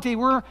quality.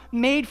 We're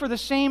made for the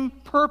same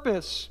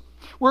purpose.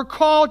 We're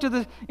called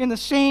in the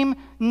same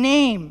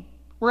name.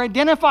 We're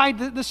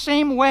identified the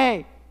same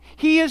way.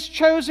 He is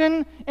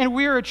chosen and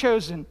we are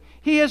chosen.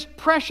 He is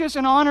precious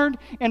and honored,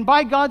 and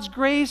by God's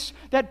grace,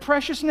 that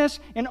preciousness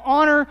and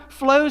honor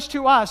flows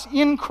to us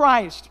in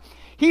Christ.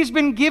 He's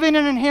been given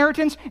an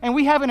inheritance, and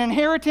we have an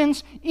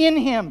inheritance in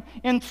Him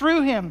and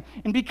through Him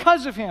and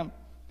because of Him.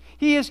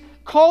 He is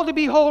called to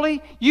be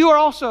holy. You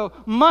also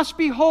must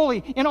be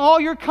holy in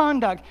all your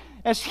conduct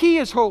as He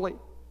is holy.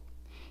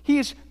 He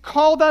has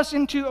called us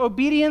into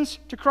obedience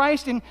to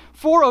Christ, and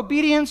for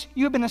obedience,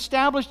 you have been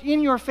established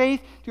in your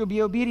faith to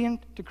be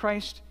obedient to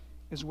Christ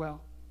as well.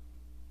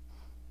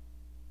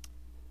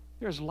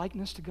 There is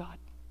likeness to God.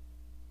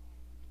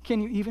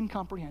 Can you even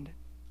comprehend it?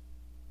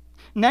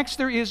 Next,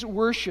 there is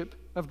worship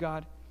of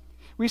God.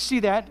 We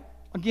see that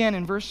again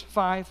in verse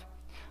 5.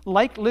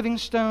 Like living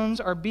stones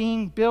are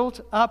being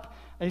built up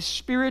a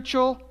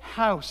spiritual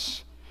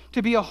house,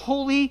 to be a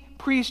holy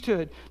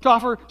priesthood, to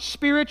offer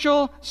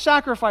spiritual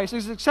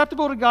sacrifices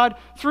acceptable to God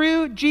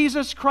through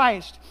Jesus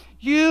Christ.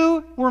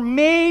 You were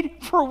made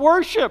for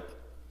worship.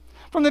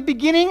 From the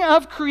beginning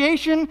of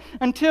creation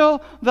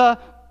until the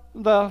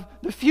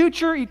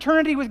future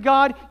eternity with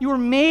God, you were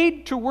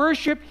made to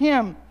worship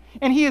Him.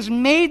 And He has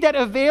made that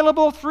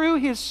available through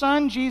His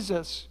Son,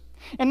 Jesus.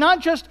 And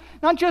not just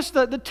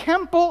the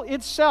temple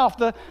itself,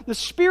 the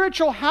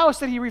spiritual house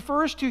that He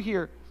refers to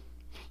here.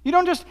 You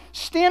don't just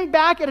stand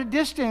back at a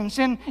distance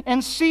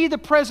and see the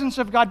presence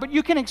of God, but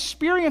you can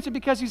experience it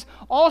because He's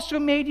also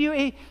made you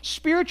a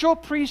spiritual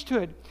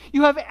priesthood.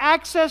 You have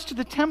access to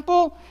the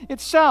temple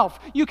itself.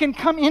 You can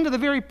come into the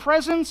very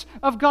presence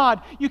of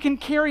God. You can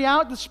carry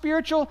out the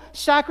spiritual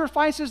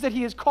sacrifices that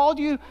He has called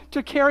you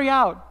to carry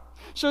out.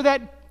 So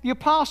that the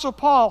Apostle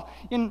Paul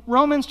in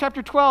Romans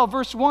chapter 12,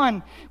 verse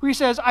 1, where he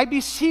says, I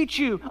beseech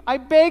you, I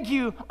beg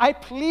you, I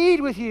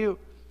plead with you,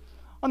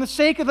 on the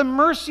sake of the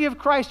mercy of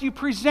Christ, you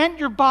present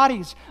your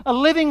bodies a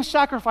living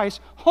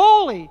sacrifice,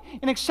 holy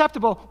and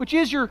acceptable, which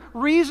is your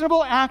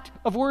reasonable act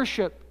of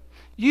worship.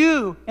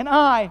 You and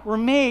I were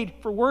made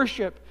for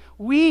worship.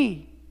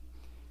 We,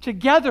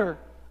 together,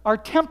 are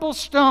temple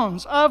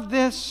stones of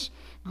this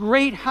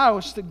great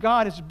house that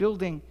God is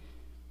building.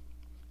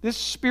 This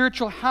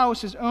spiritual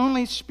house is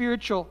only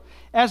spiritual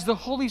as the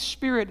Holy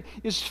Spirit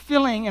is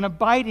filling and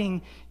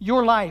abiding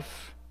your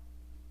life.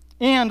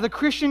 And the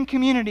Christian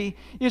community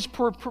is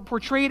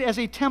portrayed as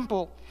a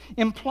temple,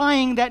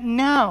 implying that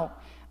now,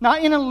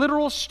 not in a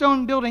literal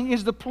stone building,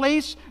 is the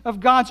place of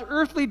God's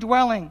earthly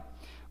dwelling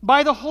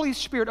by the Holy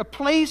Spirit, a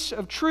place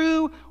of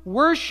true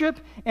worship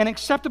and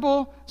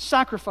acceptable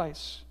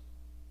sacrifice.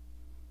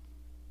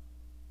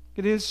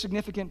 It is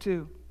significant,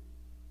 too,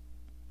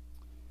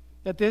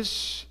 that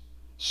this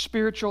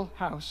spiritual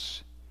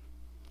house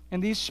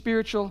and these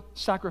spiritual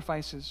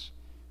sacrifices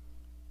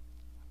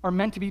are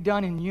meant to be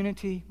done in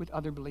unity with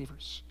other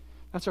believers.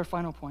 That's our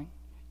final point.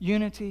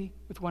 Unity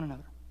with one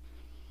another.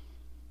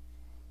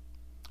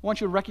 I want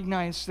you to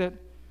recognize that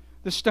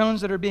the stones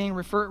that are being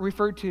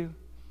referred to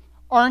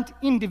aren't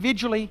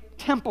individually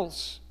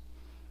temples.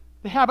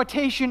 The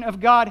habitation of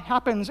God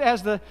happens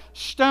as the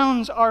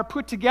stones are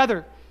put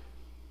together.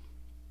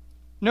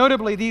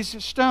 Notably,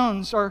 these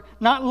stones are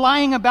not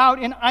lying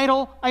about in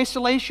idle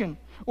isolation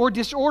or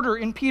disorder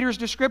in Peter's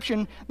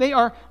description. They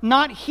are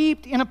not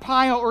heaped in a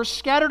pile or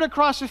scattered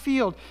across a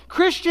field.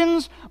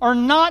 Christians are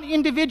not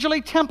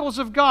individually temples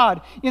of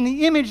God in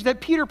the image that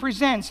Peter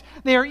presents.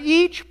 They are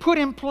each put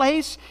in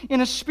place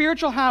in a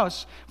spiritual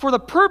house for the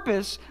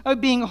purpose of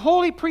being a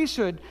holy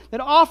priesthood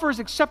that offers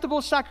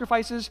acceptable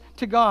sacrifices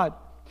to God.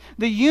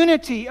 The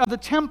unity of the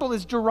temple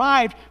is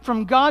derived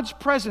from God's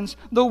presence,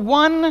 the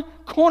one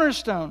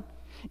cornerstone.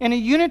 And a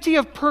unity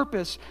of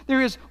purpose. There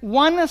is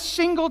one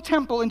single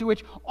temple into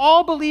which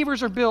all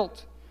believers are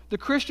built. The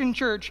Christian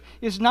church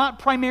is not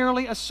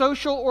primarily a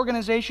social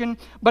organization,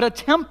 but a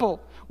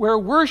temple where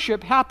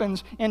worship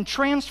happens and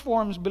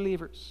transforms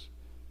believers.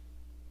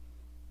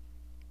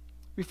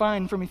 We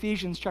find from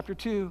Ephesians chapter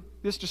 2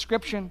 this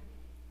description,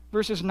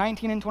 verses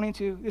 19 and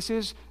 22. This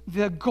is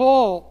the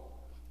goal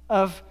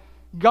of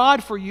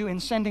God for you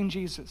in sending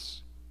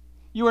Jesus.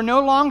 You are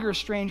no longer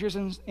strangers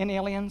and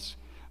aliens,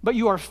 but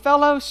you are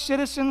fellow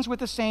citizens with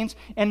the saints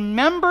and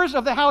members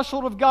of the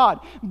household of God,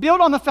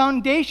 built on the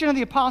foundation of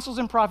the apostles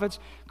and prophets,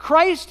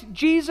 Christ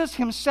Jesus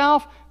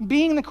Himself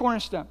being the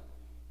cornerstone,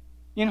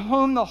 in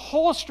whom the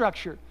whole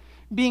structure,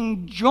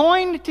 being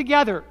joined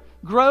together,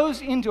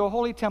 grows into a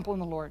holy temple in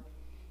the Lord.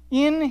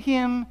 In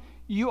Him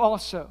you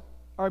also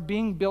are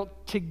being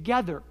built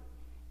together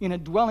in a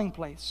dwelling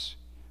place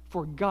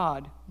for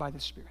God by the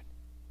Spirit.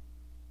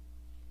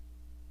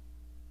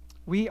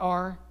 We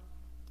are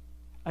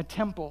a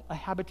temple, a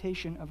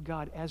habitation of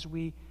God as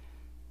we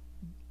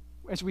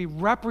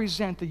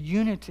represent the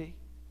unity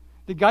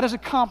that God has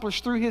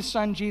accomplished through His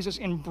Son Jesus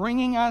in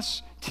bringing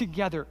us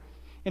together,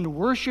 in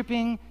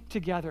worshiping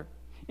together,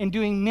 in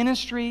doing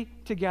ministry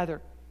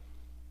together,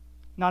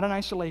 not in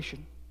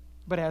isolation,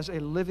 but as a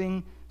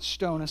living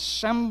stone,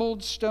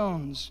 assembled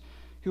stones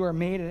who are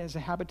made as a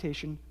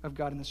habitation of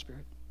God in the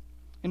Spirit.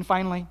 And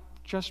finally,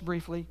 just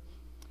briefly,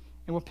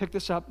 and we'll pick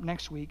this up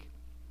next week,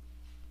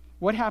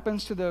 what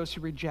happens to those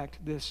who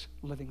reject this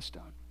living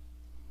stone?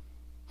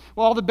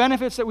 Well, all the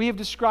benefits that we have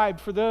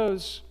described for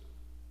those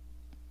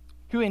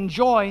who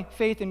enjoy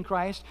faith in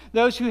Christ,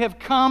 those who have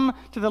come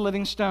to the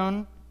living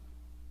stone,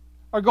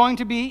 are going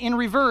to be in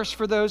reverse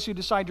for those who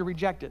decide to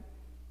reject it.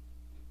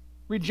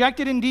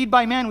 Rejected indeed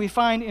by men, we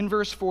find in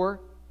verse 4.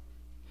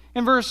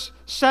 In verse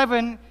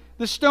 7,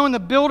 the stone the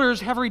builders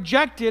have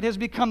rejected has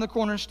become the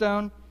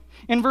cornerstone.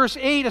 In verse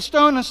 8, a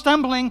stone of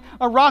stumbling,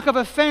 a rock of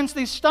offense,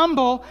 they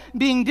stumble,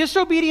 being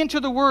disobedient to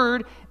the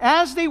word,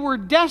 as they were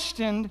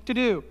destined to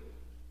do.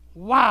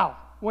 Wow,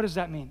 what does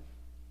that mean?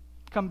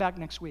 Come back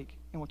next week,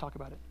 and we'll talk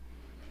about it.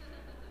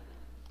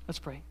 Let's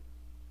pray.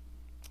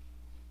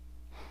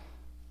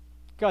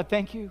 God,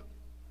 thank you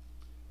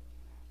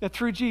that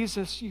through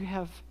Jesus you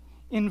have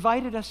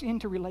invited us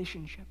into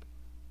relationship.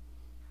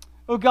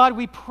 Oh God,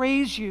 we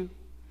praise you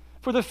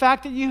for the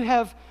fact that you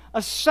have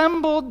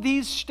assembled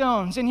these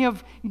stones and you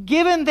have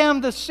given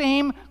them the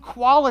same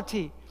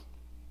quality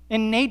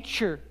and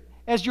nature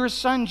as your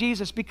Son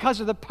Jesus, because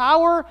of the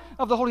power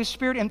of the Holy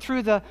Spirit and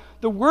through the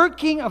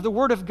working of the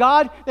Word of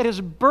God that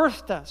has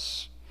birthed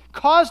us,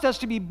 caused us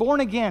to be born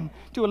again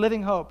to a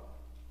living hope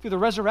through the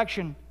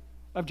resurrection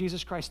of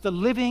Jesus Christ, the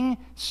living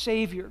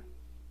Savior.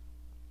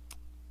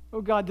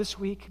 Oh God, this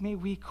week, may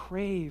we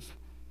crave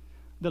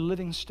the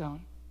living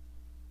stone.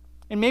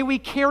 And may we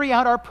carry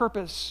out our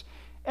purpose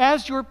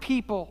as your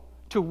people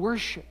to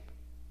worship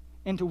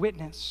and to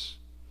witness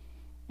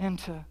and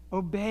to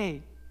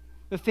obey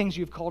the things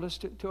you've called us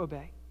to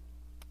obey.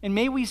 And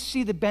may we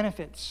see the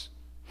benefits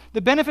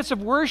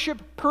of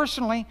worship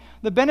personally,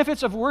 the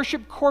benefits of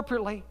worship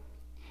corporately,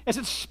 as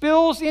it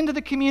spills into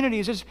the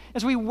communities,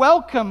 as we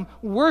welcome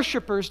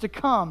worshipers to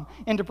come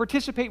and to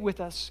participate with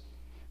us.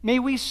 May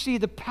we see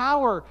the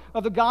power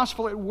of the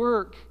gospel at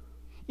work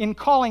in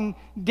calling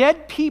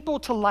dead people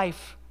to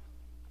life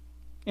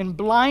and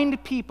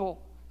blind people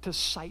to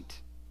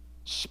sight,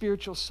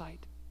 spiritual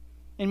sight.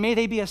 And may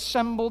they be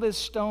assembled as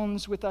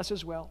stones with us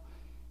as well.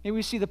 May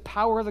we see the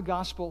power of the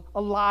gospel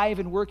alive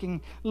and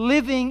working,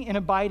 living and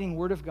abiding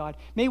Word of God.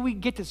 May we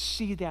get to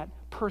see that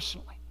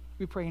personally.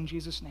 We pray in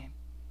Jesus' name.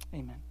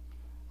 Amen.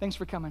 Thanks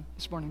for coming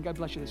this morning. God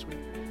bless you this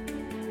week.